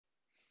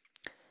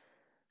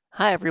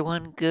Hi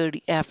everyone,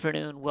 good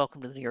afternoon.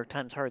 Welcome to the New York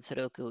Times Hard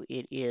Sudoku.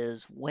 It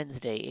is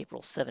Wednesday,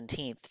 April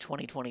 17th,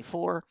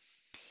 2024.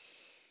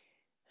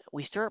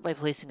 We start by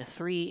placing a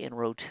 3 in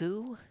row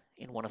 2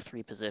 in one of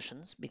 3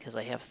 positions because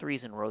I have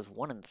 3s in rows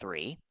 1 and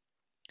 3.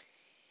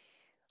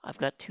 I've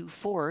got 2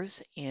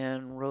 4s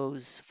in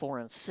rows 4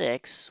 and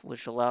 6,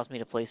 which allows me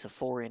to place a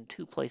 4 in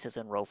 2 places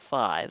in row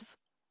 5.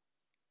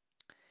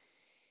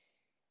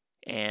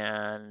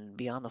 And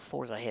beyond the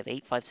 4s, I have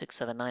 8, 5, 6,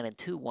 7, 9, and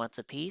 2 once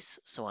apiece,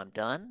 so I'm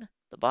done.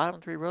 The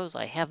bottom 3 rows,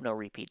 I have no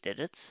repeat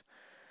digits.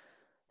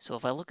 So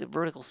if I look at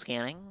vertical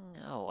scanning,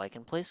 I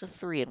can place a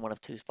 3 in one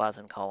of 2 spots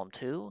in column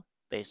 2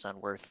 based on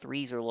where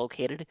 3s are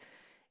located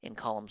in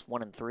columns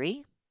 1 and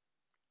 3.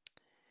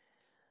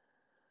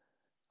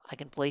 I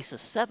can place a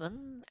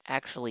 7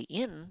 actually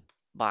in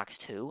box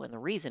 2, and the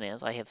reason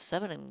is I have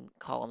 7 in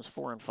columns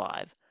 4 and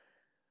 5,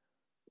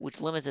 which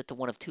limits it to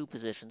one of 2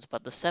 positions,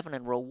 but the 7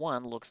 in row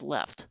 1 looks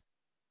left.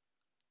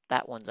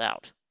 That one's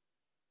out.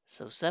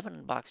 So 7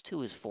 in box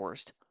 2 is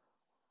forced.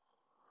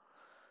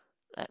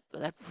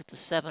 That puts a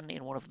 7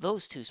 in one of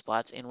those 2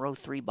 spots in row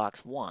 3,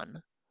 box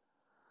 1.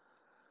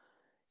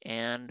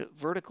 And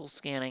vertical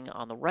scanning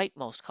on the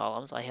rightmost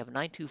columns, I have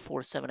 9, 2,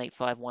 4, 7, 8,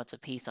 5 once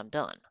apiece. I'm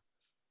done.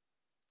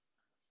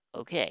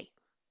 Okay.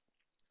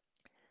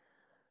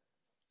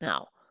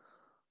 Now,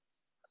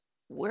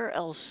 where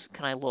else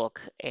can I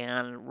look?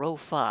 And row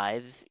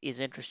 5 is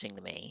interesting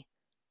to me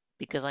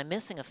because I'm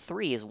missing a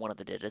 3 as one of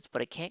the digits,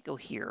 but it can't go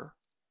here.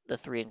 The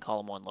 3 in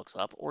column 1 looks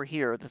up, or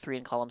here, the 3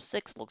 in column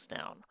 6 looks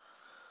down.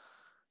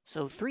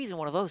 So 3 is in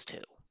one of those 2.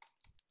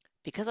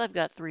 Because I've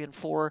got 3 and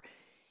 4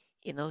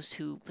 in those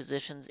 2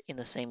 positions in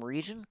the same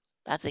region,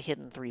 that's a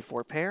hidden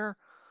 3-4 pair.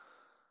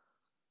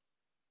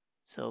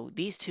 So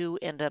these 2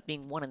 end up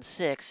being 1 and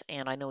 6,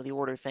 and I know the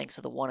order thanks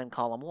to the 1 in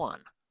column 1.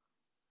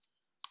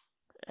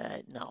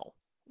 No,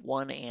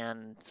 1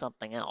 and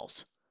something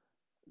else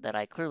that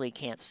I clearly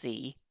can't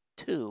see.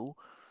 2,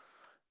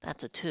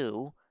 that's a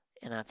 2,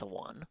 and that's a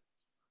 1.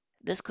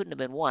 This couldn't have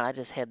been 1, I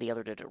just had the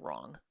other digit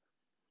wrong.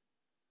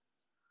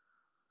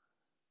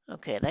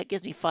 Okay, that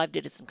gives me 5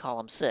 digits in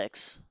column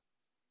 6.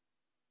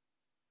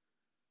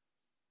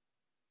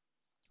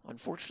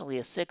 Unfortunately,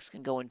 a 6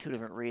 can go in 2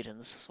 different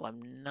regions, so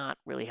I'm not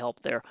really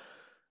helped there.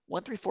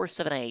 1, 3, 4,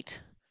 7,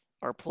 8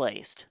 are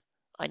placed.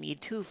 I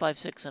need 2, 5,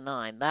 6, and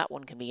 9. That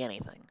one can be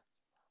anything.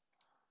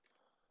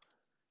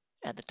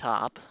 At the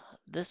top,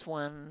 this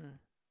one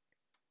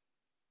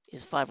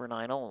is 5 or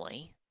 9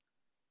 only.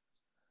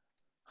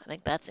 I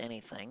think that's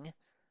anything.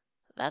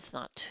 That's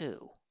not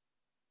 2.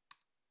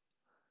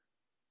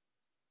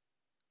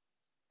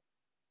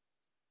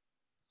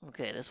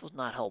 Okay, this was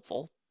not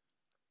helpful.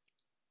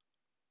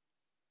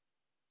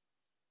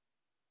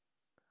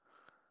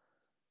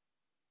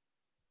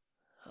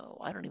 Oh,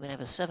 I don't even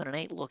have a 7 and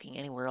 8 looking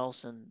anywhere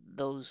else in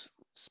those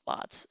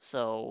spots.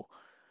 So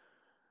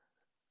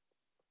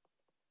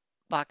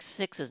box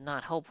 6 is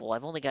not helpful.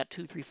 I've only got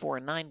 2, 3, 4,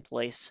 and 9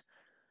 placed.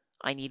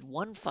 I need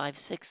 1, 5,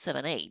 6,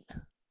 7, 8.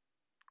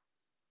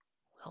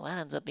 Well, that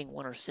ends up being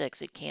 1 or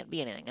 6. It can't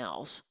be anything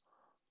else.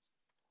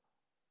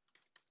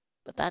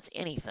 But that's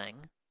anything.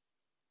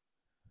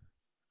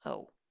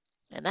 Oh,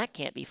 and that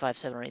can't be 5,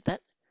 7, or 8.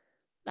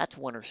 That's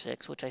 1 or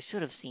 6, which I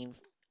should have seen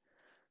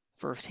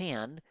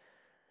firsthand.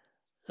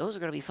 Those are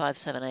going to be 5,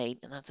 7, 8,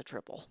 and that's a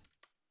triple.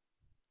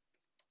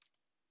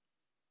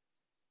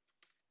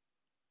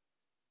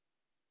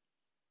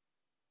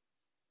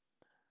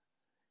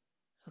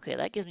 Okay,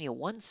 that gives me a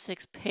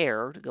 1-6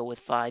 pair to go with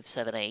 5,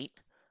 7, 8.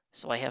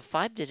 So I have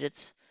 5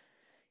 digits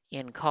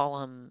in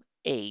column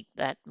 8.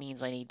 That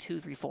means I need 2,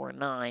 3, 4, and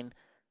 9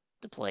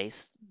 to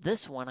place.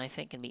 This one I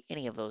think can be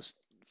any of those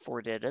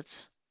 4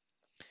 digits.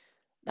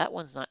 That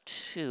one's not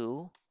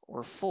 2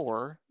 or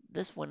 4.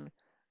 This one,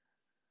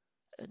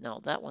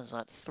 no, that one's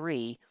not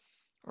 3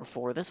 or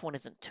 4. This one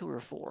isn't 2 or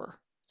 4.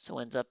 So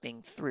ends up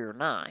being 3 or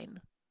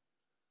 9.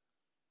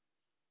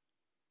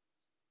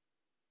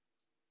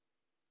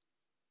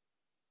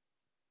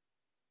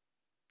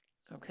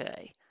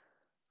 Okay,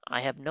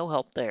 I have no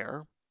help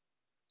there.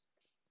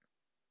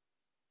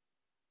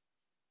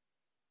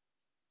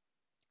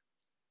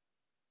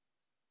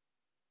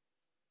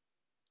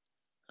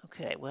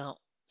 Okay, well,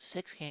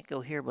 6 can't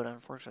go here, but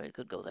unfortunately it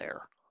could go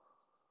there.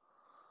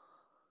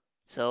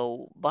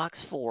 So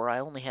box 4, I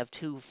only have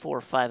 2,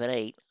 4, 5, and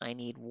 8. I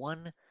need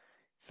 1,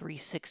 3,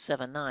 6,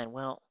 7, 9.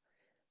 Well,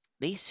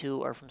 these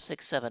 2 are from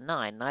 6, 7,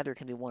 9. Neither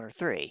can be 1 or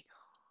 3.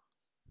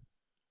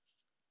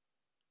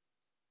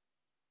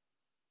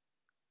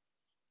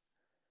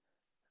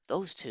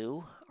 Those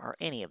 2 are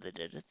any of the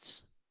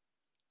digits.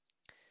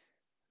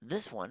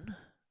 This one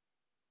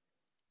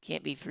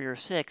can't be 3 or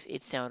 6.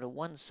 It's down to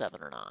 1,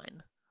 7, or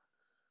 9.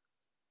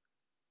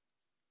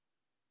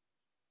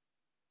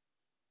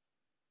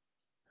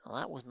 Well,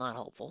 that was not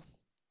helpful.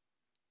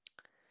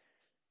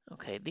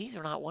 Okay, these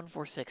are not 1,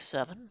 4, 6,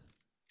 7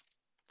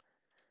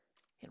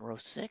 in row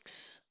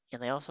 6,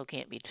 and they also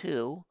can't be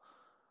 2.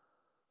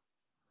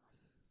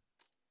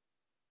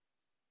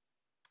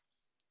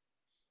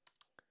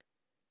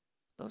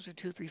 Those are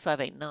 2, 3,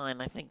 5, 8, 9.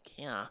 I think,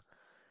 yeah,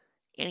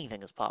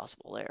 Anything is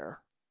possible there.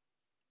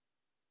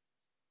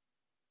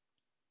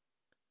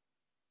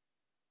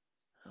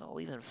 Oh,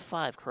 even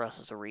 5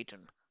 crosses a region.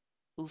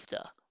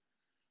 Oofta.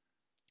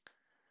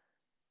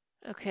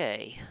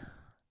 Okay,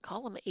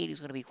 column 8 is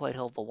going to be quite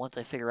helpful once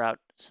I figure out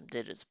some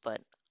digits, but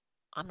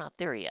I'm not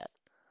there yet.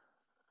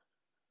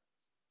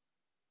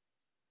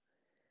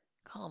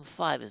 Column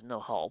 5 is no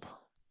help.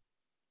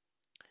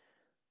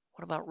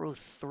 What about row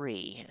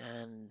 3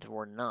 and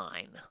or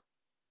 9?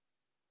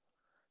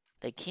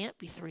 They can't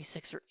be 3,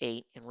 6, or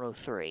 8 in row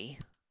 3.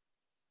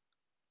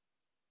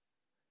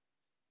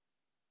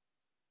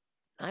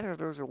 Neither of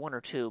those are 1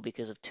 or 2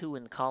 because of 2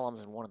 in the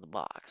columns and 1 in the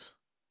box.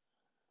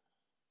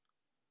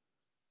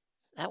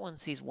 That one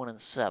sees 1 and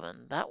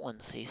 7. That one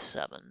sees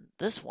 7.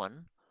 This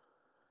one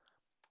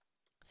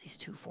sees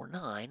 2, 4,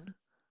 9,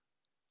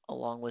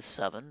 along with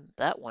 7.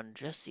 That one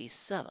just sees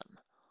 7.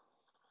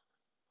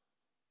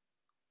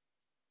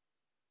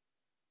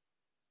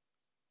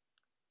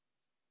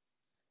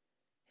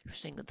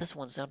 Interesting that this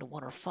one's down to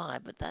 1 or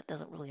 5, but that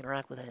doesn't really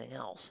interact with anything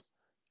else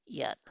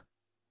yet.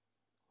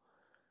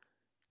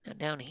 Now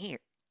down here,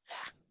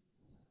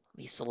 let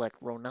me select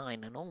row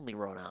 9 and only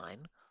row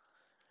 9.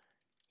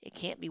 It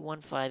can't be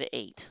 1, 5,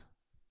 8.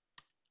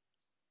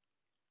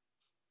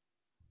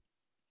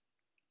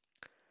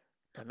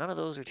 Now none of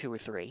those are 2 or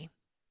 3.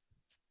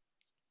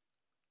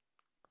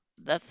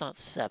 That's not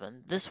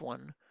 7. This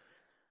one,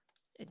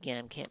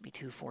 again, can't be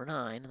 2, 4,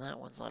 9, and that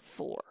one's not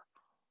 4.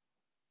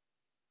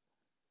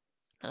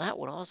 Now that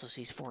one also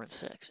sees 4 and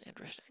 6.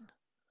 Interesting.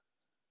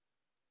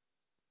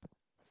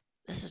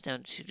 This is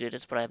down to 2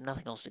 digits, but I have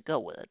nothing else to go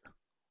with it.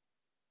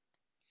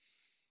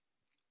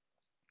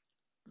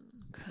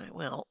 Okay,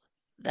 well,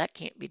 that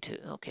can't be 2.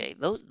 Okay,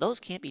 those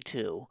can't be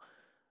 2,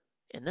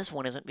 and this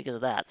one isn't because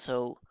of that.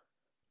 So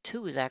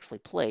 2 is actually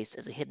placed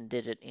as a hidden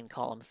digit in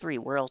column 3.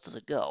 Where else does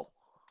it go?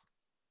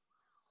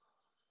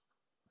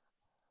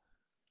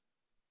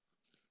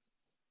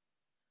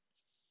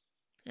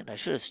 And I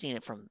should have seen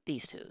it from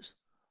these 2's.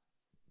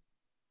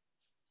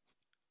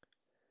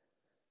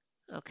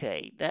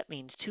 Okay, that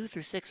means 2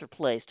 through 6 are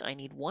placed. I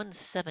need 1,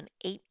 7,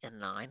 8, and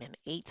 9, and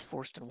 8's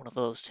forced in one of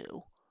those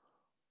 2.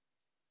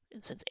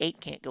 And since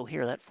 8 can't go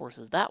here, that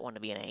forces that one to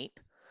be an 8.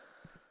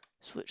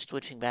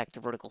 Switching back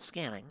to vertical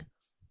scanning.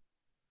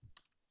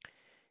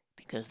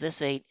 Because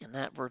this 8 and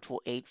that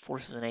virtual 8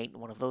 forces an 8 in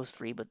one of those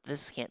 3, but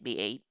this can't be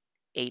 8.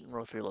 8 in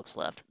row 3 looks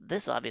left.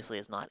 This obviously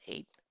is not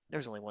 8.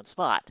 There's only one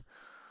spot.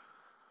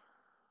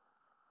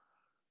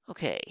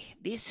 Okay,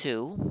 these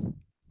 2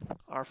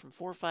 are from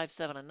 4, 5,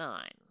 7, and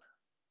 9.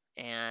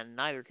 And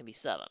neither can be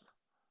 7.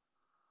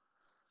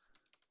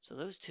 So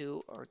those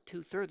 2 are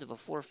 2/3 of a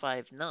 4,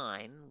 5,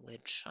 9,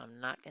 which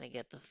I'm not going to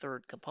get the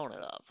third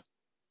component of.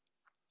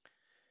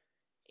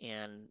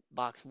 And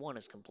box 1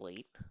 is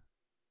complete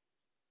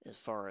as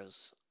far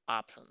as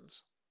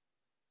options.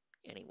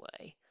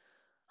 Anyway,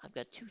 I've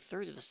got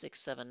 2/3 of a 6,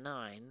 7,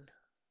 9.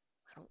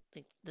 I don't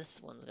think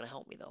this one's going to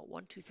help me though.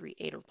 1, 2, 3,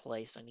 8 are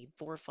placed. I need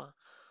 4, 5.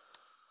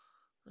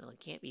 Well, it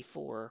can't be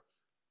 4.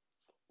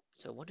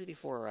 So 1, 2, 3,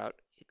 4 are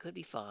out. It could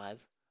be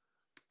 5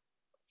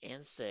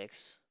 and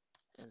 6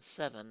 and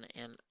 7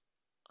 and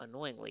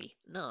annoyingly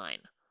 9.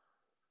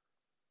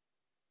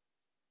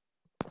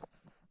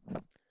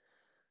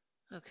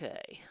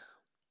 Okay.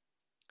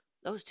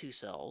 Those 2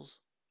 cells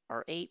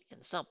are 8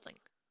 and something.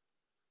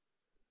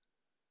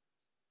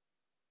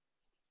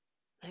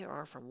 They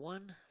are from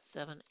 1,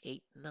 7,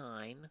 8,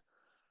 9.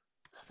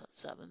 That's not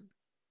 7.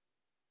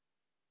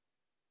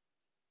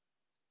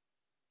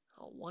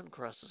 Oh, 1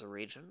 crosses a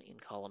region in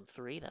column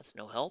 3. That's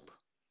no help.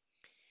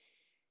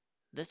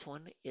 This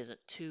one isn't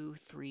 2,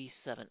 3,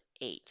 7,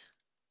 8.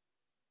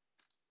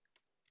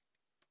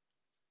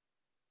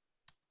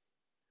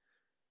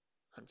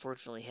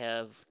 Unfortunately,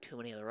 have too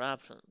many other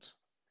options.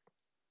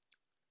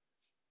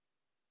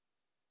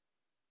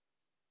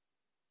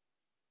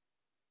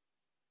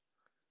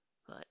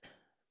 But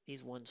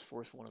these ones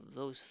force one of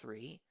those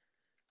 3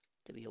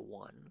 to be a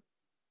 1.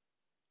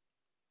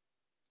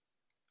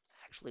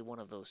 Actually, one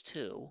of those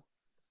 2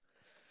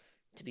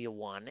 to be a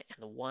 1. And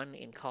the 1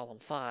 in column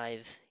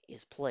 5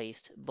 is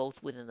placed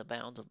both within the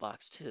bounds of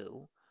box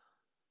 2.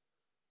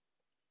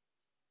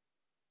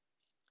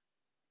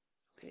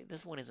 Okay,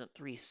 this one isn't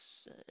 3.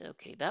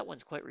 Okay, that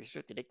one's quite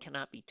restricted. It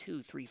cannot be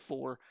 2, 3,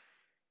 4,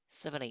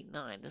 7, 8,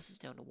 9. This is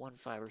down to 1,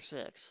 5, or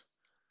 6.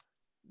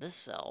 This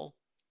cell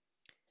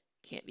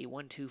can't be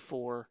 1, 2,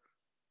 4,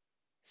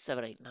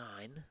 7, 8,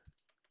 9.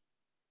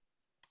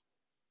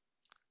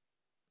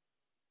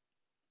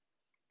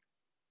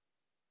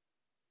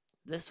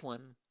 This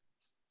one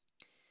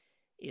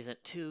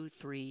isn't 2,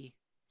 3,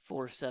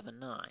 4, 7,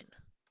 9.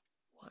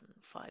 1,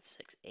 5,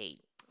 6, 8,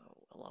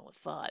 along with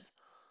 5.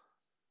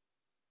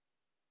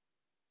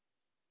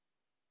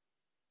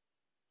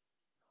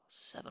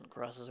 7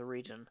 crosses a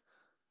region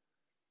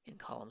in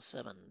column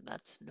 7.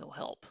 That's no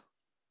help.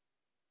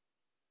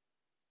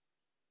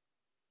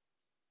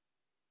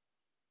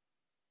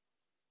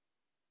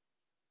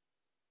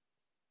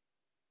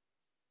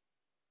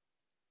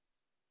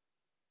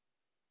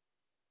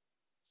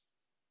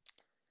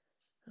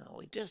 Oh,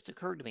 it just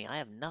occurred to me I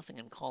have nothing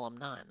in column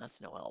 9.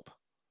 That's no help.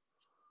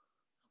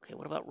 Okay,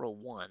 what about row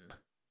 1?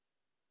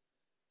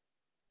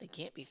 They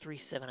can't be 3,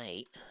 7,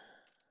 8.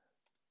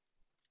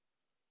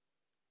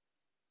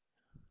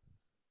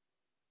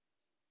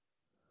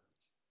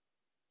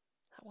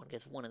 That one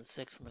gets 1 and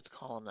 6 from its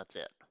column. That's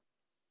it.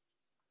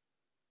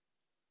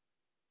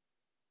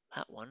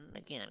 That one,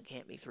 again,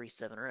 can't be 3,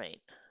 7, or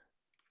 8.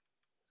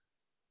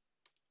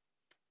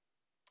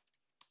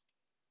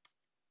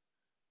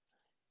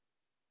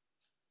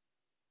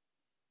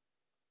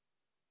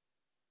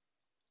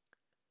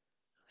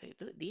 Okay,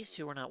 these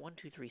two are not 1,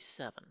 2, 3,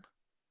 7.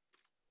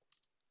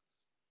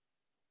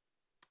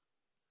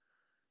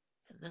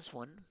 And this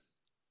one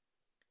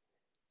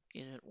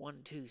isn't 1,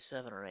 2,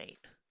 7, or 8.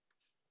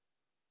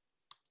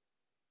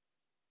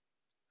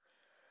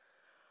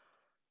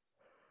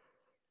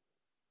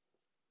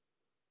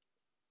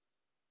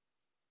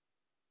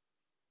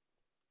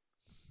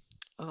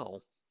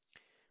 Oh,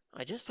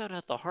 I just found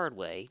out the hard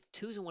way.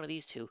 2's in one of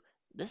these two.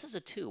 This is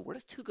a 2. Where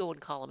does 2 go in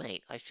column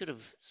 8? I should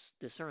have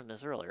discerned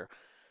this earlier.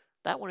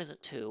 That one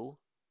isn't 2,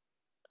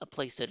 a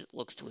place that it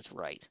looks to its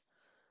right.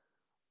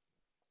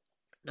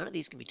 None of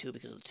these can be 2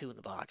 because of the 2 in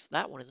the box.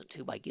 That one isn't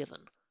 2 by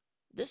given.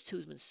 This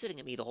 2's been sitting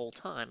at me the whole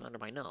time under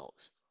my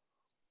nose.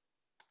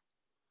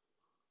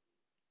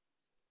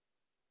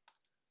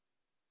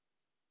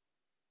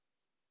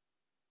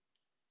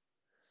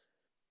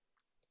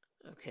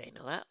 Okay,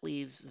 now that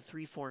leaves the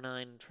 3, 4,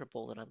 9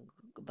 triple that I'm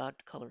about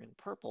to color in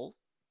purple.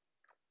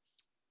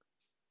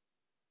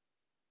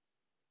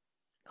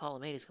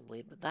 Column 8 is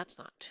complete, but that's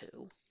not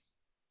 2.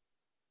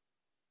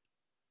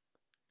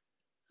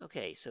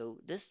 Okay, so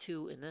this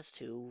 2 and this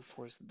 2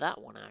 force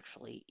that one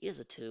actually is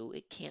a 2.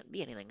 It can't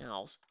be anything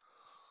else.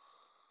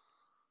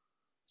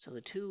 So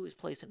the 2 is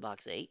placed in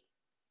box 8.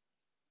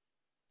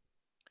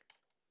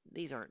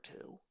 These aren't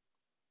 2.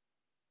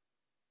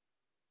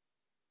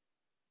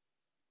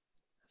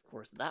 Of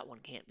course, that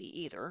one can't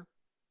be either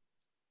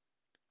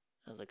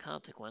as a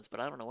consequence, but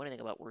I don't know anything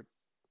about where...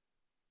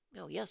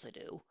 No, yes, I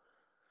do.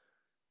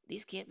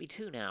 These can't be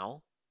 2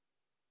 now.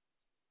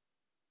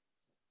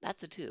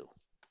 That's a 2.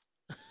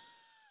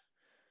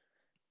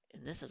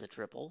 And this is a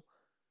triple,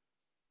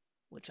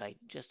 which I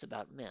just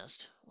about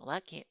missed. Well,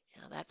 that can't...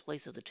 Yeah, that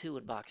places the 2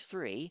 in box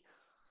 3.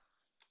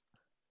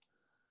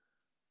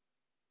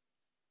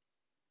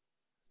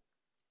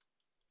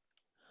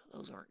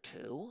 Those aren't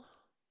 2.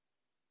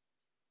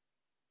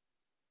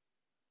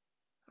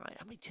 All right,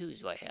 how many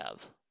 2's do I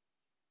have?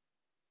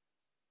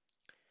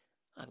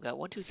 I've got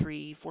 1, 2,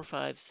 3, 4,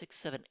 5, 6,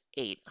 7,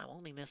 8. I'm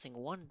only missing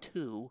 1,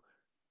 2.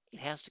 It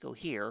has to go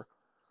here.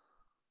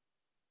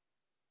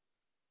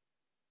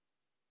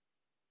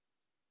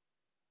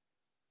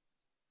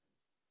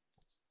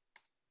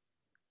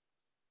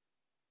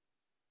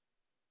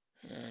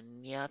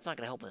 And yeah, it's not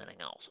going to help with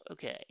anything else.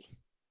 Okay.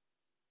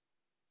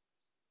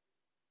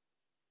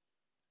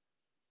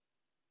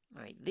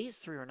 All right, these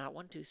 3 are not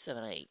 1, 2,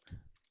 7, 8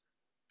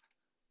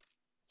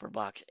 for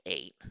box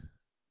 8.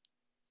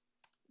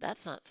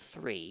 That's not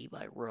 3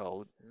 by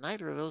row.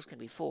 Neither of those can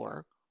be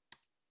 4.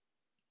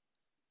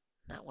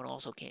 That one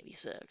also can't be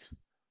 6.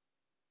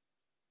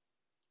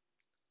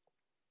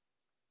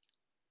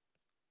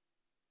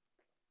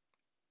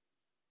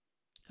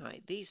 All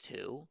right, these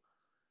two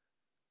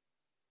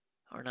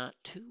are not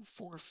 2,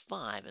 4,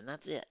 5, and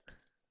that's it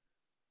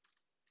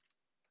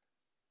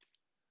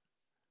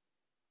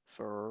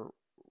for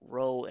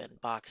row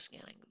and box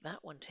scanning.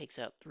 That one takes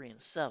out 3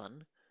 and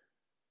 7.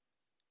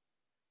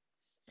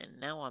 And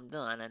now I'm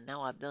done, and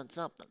now I've done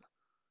something.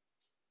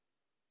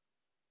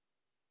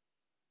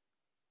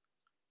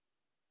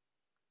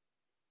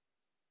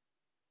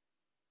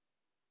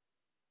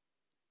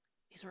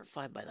 These aren't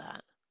 5 by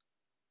that.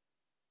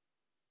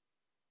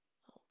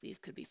 Oh, these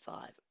could be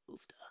 5.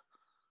 Oofta.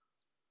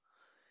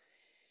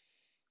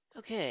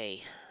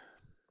 Okay.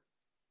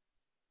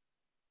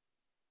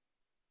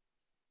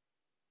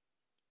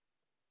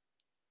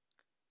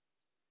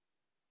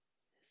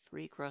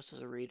 Three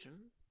crosses a region.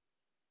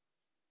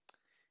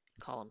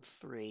 Column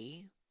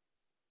 3.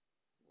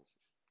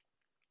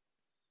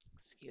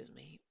 Excuse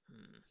me. I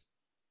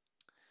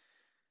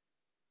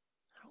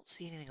don't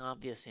see anything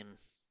obvious in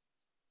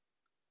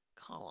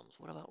columns.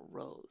 What about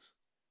rows?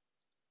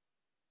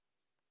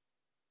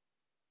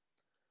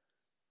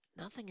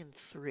 Nothing in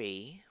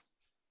 3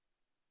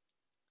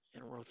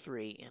 in row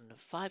 3, and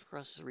 5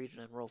 crosses a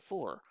region in row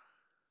 4.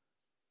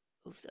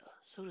 Oofta.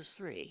 So does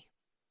 3.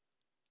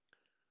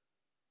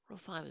 Row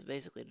 5 is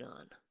basically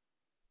done.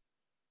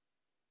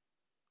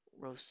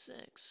 Row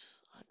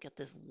 6. I've got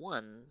this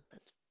 1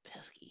 that's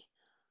pesky.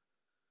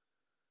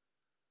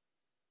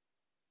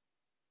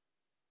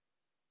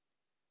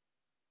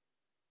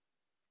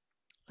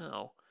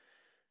 Oh,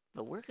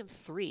 but where can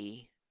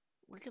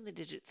the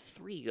digit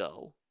 3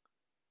 go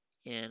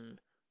in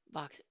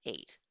box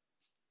 8?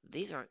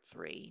 These aren't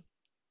 3.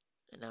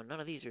 And now none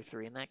of these are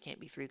 3, and that can't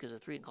be 3 because the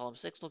 3 in column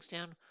 6 looks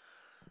down.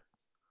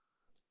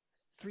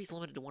 3 is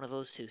limited to one of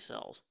those two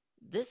cells.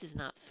 This is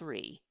not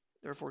 3,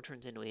 therefore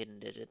turns into a hidden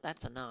digit.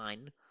 That's a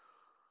 9.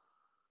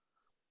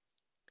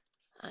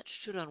 That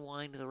should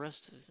unwind. The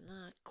rest is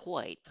not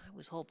quite. I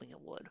was hoping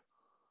it would.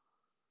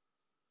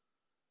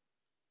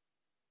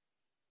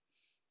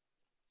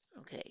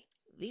 Okay,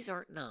 these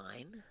aren't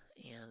 9,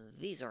 and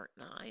these aren't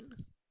 9.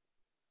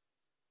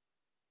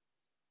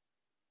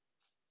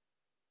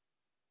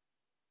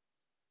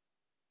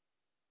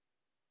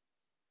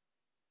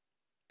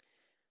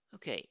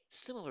 Okay,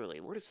 similarly,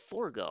 where does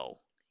 4 go?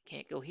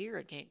 Can't go here,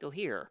 it can't go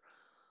here.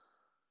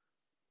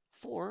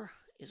 4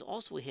 is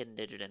also a hidden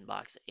digit in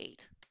box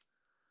 8,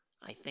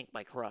 I think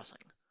by crossing.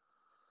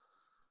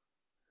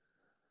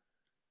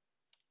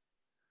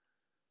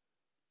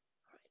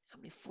 All right, how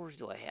many 4s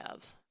do I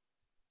have?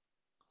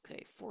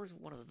 Okay, 4 is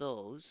one of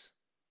those,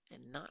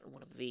 and not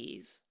one of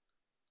these.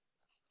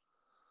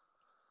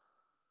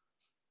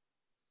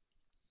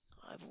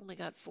 I've only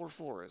got 4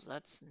 4s.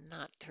 That's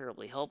not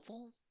terribly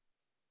helpful.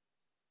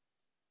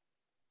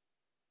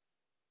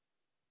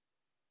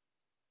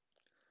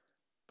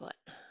 But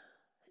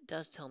it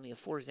does tell me a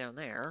 4's down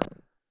there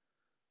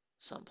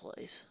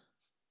someplace.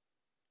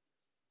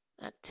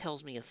 That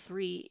tells me a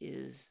 3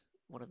 is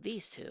one of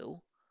these two.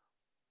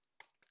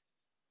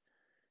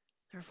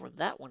 Therefore,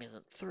 that one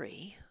isn't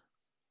 3.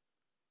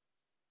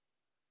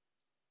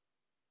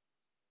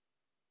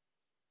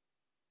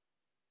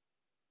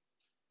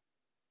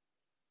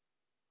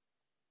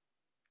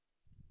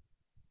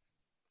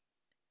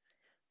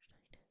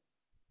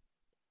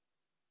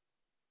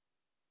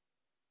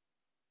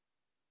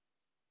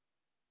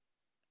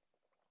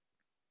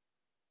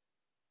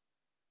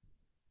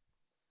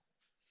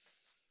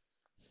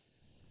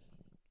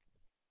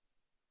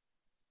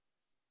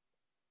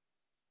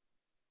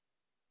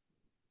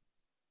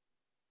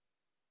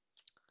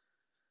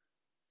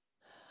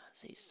 Let's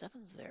see,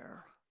 7's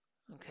there.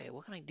 Okay,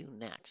 what can I do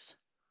next?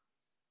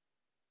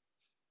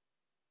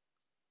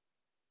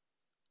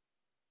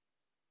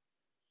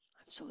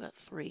 I've still got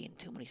 3 in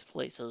too many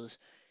places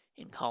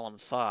in column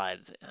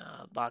 5,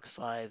 box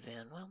 5,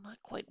 and, well,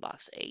 not quite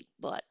box 8,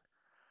 but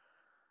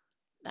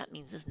that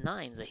means this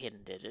 9's a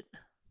hidden digit.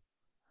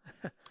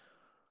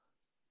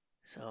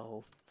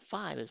 So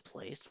 5 is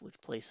placed, which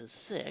places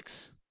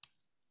 6.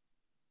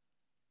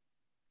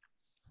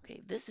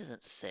 Okay, this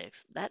isn't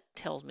 6. That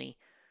tells me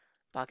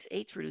box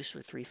 8's reduced to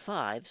a 3,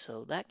 5,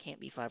 so that can't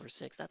be 5 or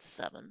 6. That's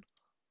 7.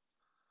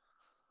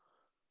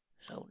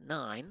 So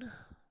 9.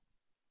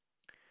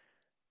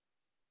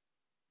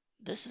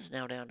 This is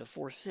now down to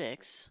 4,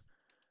 6.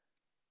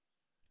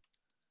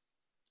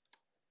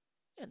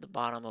 At the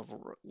bottom of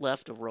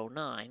left of row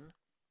 9.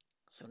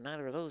 So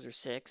neither of those are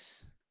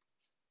 6.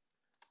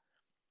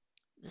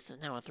 This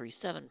is now a 3,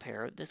 7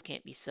 pair. This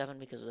can't be 7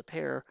 because of the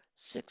pair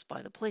 6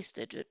 by the place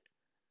digit.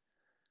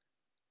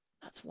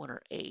 That's 1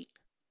 or 8.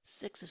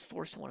 6 is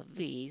forced to one of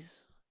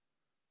these.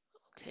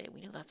 Okay,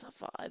 we know that's a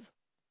 5.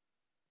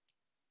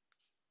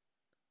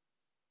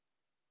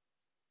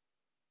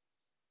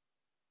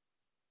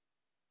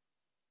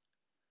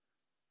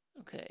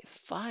 Okay,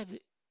 5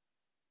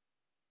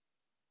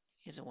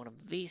 is in one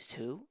of these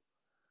two,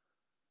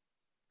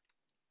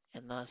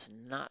 and thus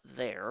not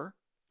there.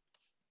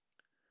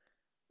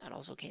 That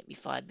also can't be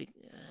 5,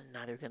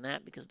 neither can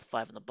that because of the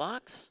 5 in the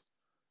box.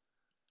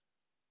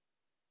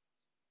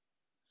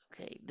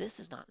 Okay, this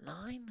is not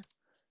 9.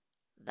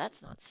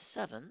 That's not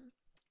 7.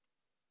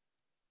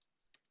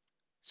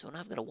 So now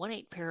I've got a 1,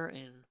 8 pair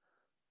in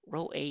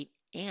row 8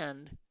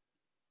 and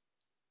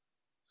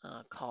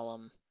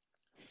column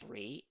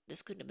 3.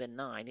 This couldn't have been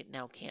 9. It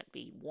now can't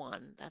be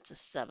 1. That's a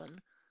 7.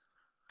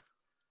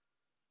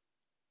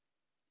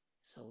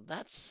 So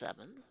that's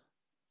 7.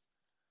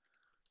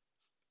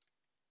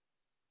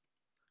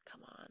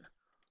 Come on.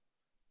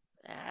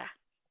 Ah,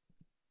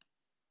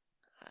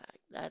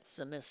 that's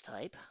a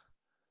mistype.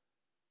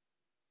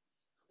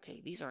 Okay,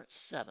 these aren't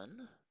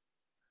 7.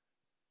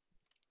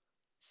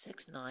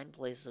 6, 9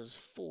 places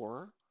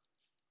 4.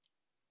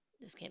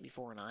 This can't be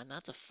 4 and 9.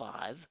 That's a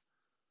 5.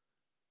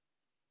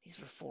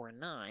 These are 4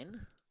 and 9,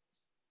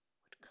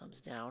 which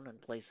comes down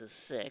and places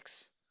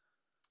 6.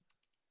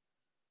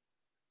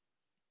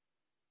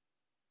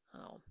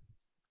 Oh,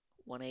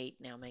 1, 8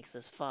 now makes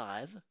this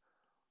 5.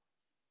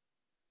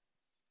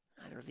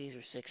 Either of these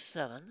are 6,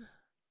 7.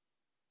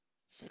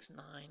 6,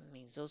 9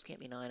 means those can't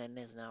be 9, and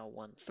is now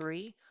 1,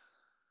 3.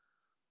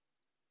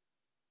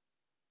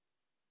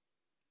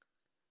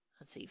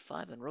 Let's see,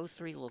 5 in row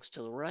 3 looks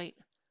to the right.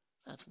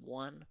 That's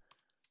 1.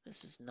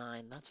 This is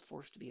 9. That's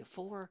forced to be a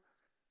 4.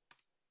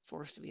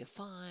 Forced to be a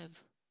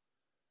 5.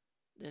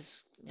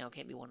 This now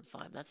can't be 1 and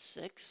 5. That's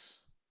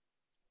 6.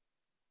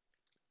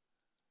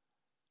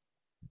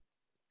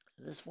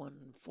 This one,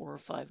 4,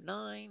 5,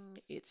 9.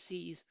 It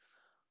sees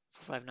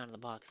 4, 5, 9 in the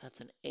box.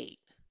 That's an 8.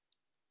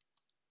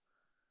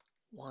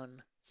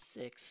 1,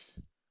 6.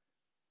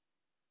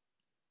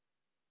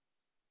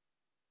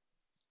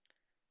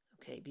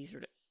 Okay,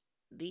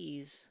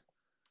 these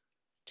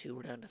two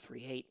are down to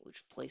 3, 8,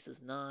 which places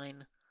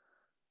 9,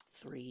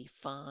 3,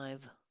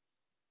 5.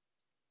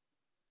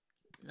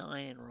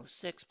 9 in row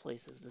 6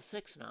 places the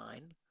 6,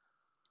 9.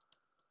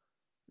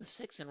 The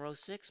 6 in row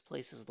 6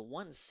 places the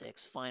 1,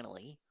 6,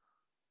 finally.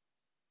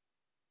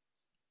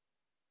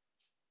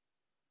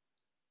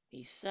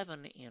 a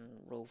 7 in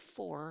row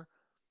 4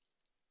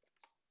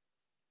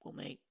 will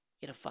make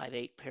it a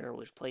 5-8 pair,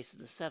 which places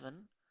the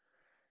 7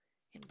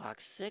 in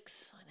box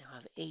 6. I now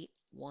have 8,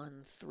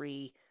 1,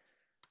 3,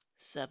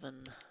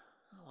 7.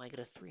 Oh, I get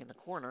a 3 in the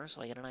corner,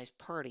 so I get a nice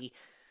party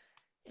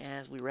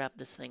as we wrap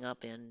this thing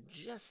up in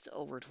just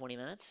over 20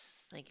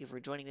 minutes. Thank you for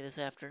joining me this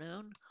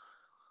afternoon.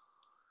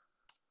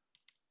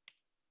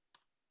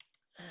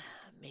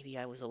 Maybe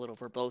I was a little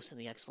verbose in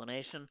the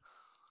explanation,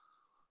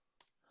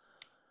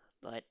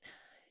 but at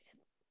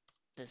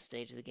this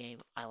stage of the game,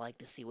 I like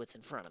to see what's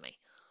in front of me.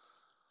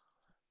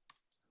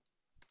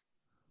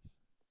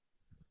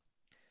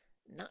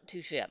 Not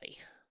too shabby.